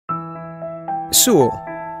Sewell,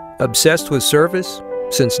 obsessed with service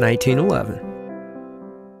since 1911.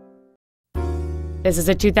 This is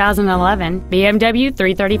a 2011 BMW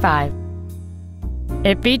 335.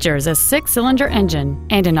 It features a 6-cylinder engine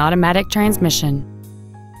and an automatic transmission.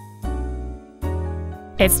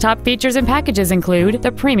 Its top features and packages include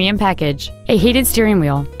the Premium Package, a heated steering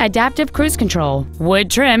wheel, adaptive cruise control, wood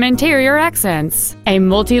trim interior accents, a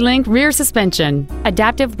multi-link rear suspension,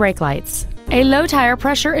 adaptive brake lights, a low tire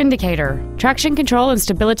pressure indicator, traction control and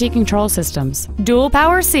stability control systems, dual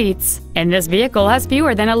power seats, and this vehicle has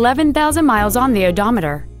fewer than 11,000 miles on the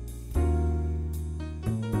odometer.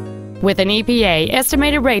 With an EPA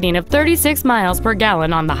estimated rating of 36 miles per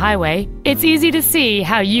gallon on the highway, it's easy to see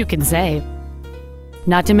how you can save.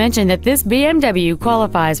 Not to mention that this BMW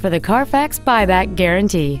qualifies for the Carfax buyback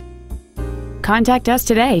guarantee. Contact us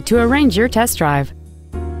today to arrange your test drive.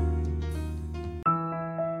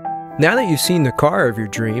 Now that you've seen the car of your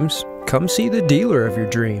dreams, come see the dealer of your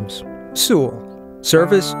dreams. Sewell.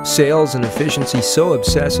 Service, sales, and efficiency so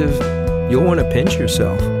obsessive, you'll want to pinch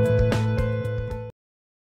yourself.